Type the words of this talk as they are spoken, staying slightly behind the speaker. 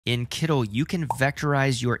In Kittl, you can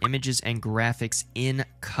vectorize your images and graphics in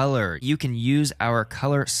color. You can use our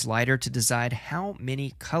color slider to decide how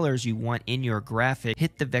many colors you want in your graphic.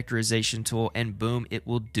 Hit the vectorization tool and boom, it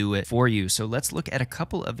will do it for you. So let's look at a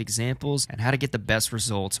couple of examples and how to get the best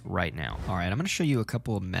results right now. All right, I'm going to show you a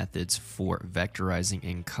couple of methods for vectorizing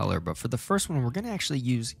in color. But for the first one, we're going to actually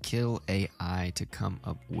use Kittl AI to come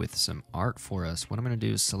up with some art for us. What I'm going to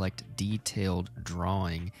do is select detailed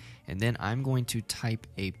drawing. And then I'm going to type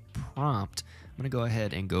a prompt. I'm going to go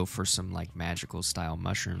ahead and go for some like magical style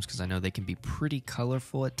mushrooms because I know they can be pretty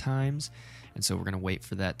colorful at times. And so we're going to wait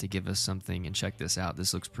for that to give us something. And check this out.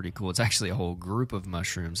 This looks pretty cool. It's actually a whole group of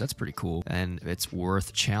mushrooms. That's pretty cool. And it's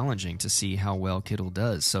worth challenging to see how well Kittl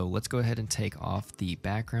does. So let's go ahead and take off the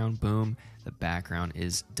background. Boom. The background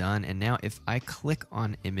is done. And now if I click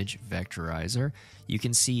on Image Vectorizer, you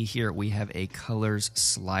can see here we have a colors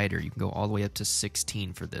slider. You can go all the way up to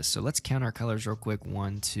 16 for this. So let's count our colors real quick.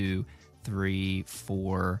 1, 2, 3,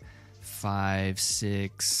 4, 5,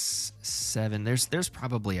 6, 7. There's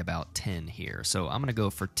probably about 10 here. So I'm going to go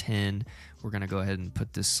for 10. We're going to go ahead and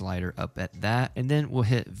put this slider up at that. And then we'll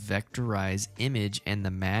hit Vectorize Image and the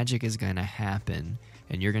magic is going to happen.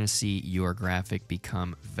 And you're going to see your graphic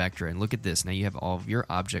become vector. And look at this. Now you have all of your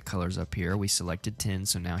object colors up here. We selected 10,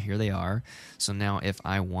 so now here they are. So now if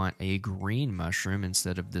I want a green mushroom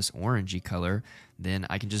instead of this orangey color, then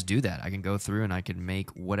I can just do that. I can go through and I can make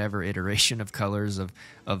whatever iteration of colors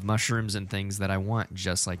of mushrooms and things that I want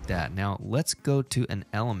just like that. Now let's go to an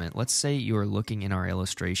element. Let's say you're looking in our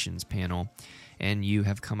illustrations panel and you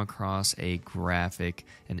have come across a graphic,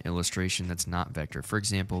 an illustration that's not vector. For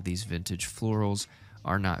example, these vintage florals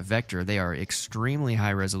are not vector. They are extremely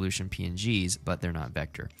high resolution PNGs, but they're not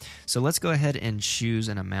vector. So let's go ahead and choose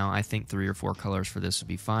an amount. I think 3 or 4 colors for this would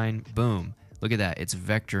be fine. Boom. Look at that. It's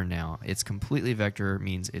vector now. It's completely vector,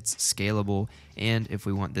 means it's scalable. And if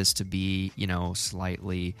we want this to be, you know,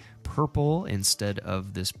 slightly purple instead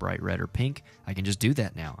of this bright red or pink, I can just do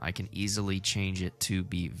that now. I can easily change it to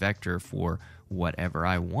be vector for whatever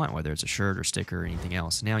I want, whether it's a shirt or sticker or anything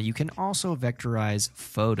else. Now you can also vectorize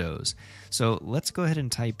photos. So let's go ahead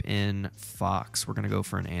and type in fox. We're going to go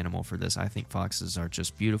for an animal for this. I think foxes are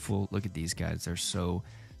just beautiful. Look at these guys. They're so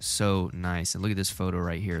nice. And look at this photo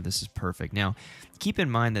right here. This is perfect. Now, keep in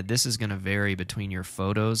mind that this is going to vary between your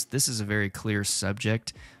photos. This is a very clear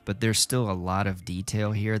subject, but there's still a lot of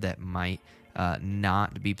detail here that might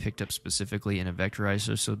not be picked up specifically in a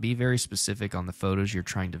vectorizer. So be very specific on the photos you're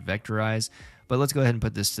trying to vectorize. But let's go ahead and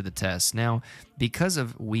put this to the test. Now, because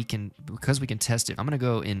we can test it, I'm going to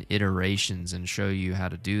go in iterations and show you how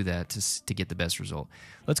to do that to get the best result.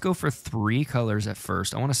 Let's go for 3 colors at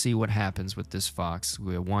first. I want to see what happens with this fox.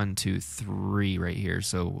 We have 1, 2, 3 right here.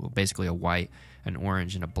 So basically a white, an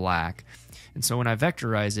orange, and a black. And so when I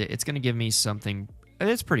vectorize it, it's going to give me something.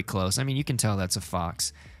 It's pretty close. I mean, you can tell that's a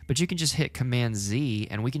fox. But you can just hit Command Z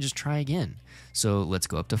and we can just try again. So let's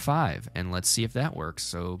go up to 5 and let's see if that works.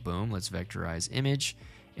 So boom, let's vectorize image.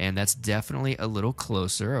 And that's definitely a little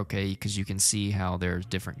closer, okay, because you can see how there's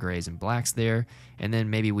different grays and blacks there. And then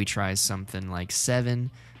maybe we try something like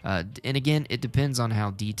 7. And again, it depends on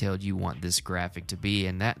how detailed you want this graphic to be.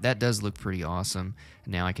 And that does look pretty awesome.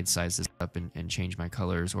 Now I can size this up and change my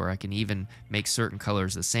colors, or I can even make certain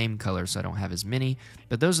colors the same color so I don't have as many.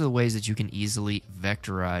 But those are the ways that you can easily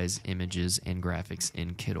vectorize images and graphics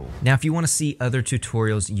in Kittl. Now, if you want to see other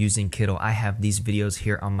tutorials using Kittl, I have these videos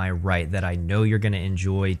here on my right that I know you're going to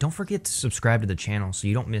enjoy. Don't forget to subscribe to the channel so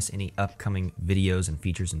you don't miss any upcoming videos and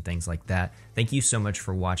features and things like that. Thank you so much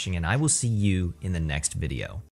for watching, and I will see you in the next video.